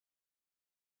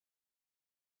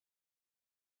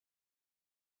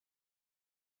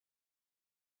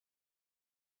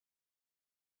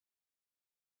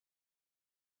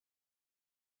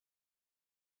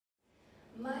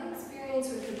My experience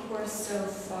with the course so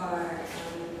far,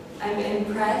 I'm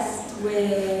impressed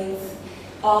with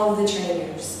all of the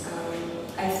trainers.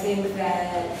 I think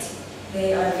that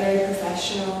they are very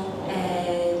professional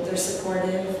and they're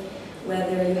supportive,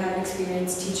 whether you have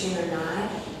experience teaching or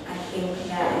not. I think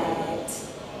that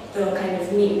they'll kind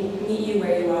of meet you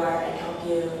where you are and help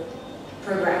you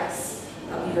progress,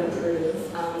 help you improve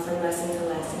from lesson to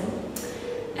lesson.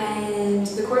 And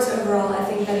the course overall, I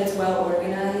think that it's well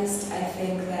organized. I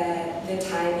think that the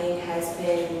timing has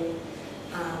been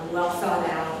well thought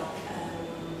out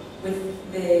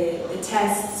with the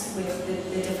tests, with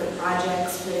the different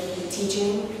projects, with the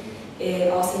teaching.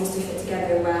 It all seems to fit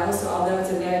together well. So although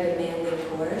it's a very demanding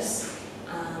course,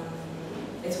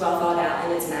 it's well thought out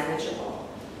and it's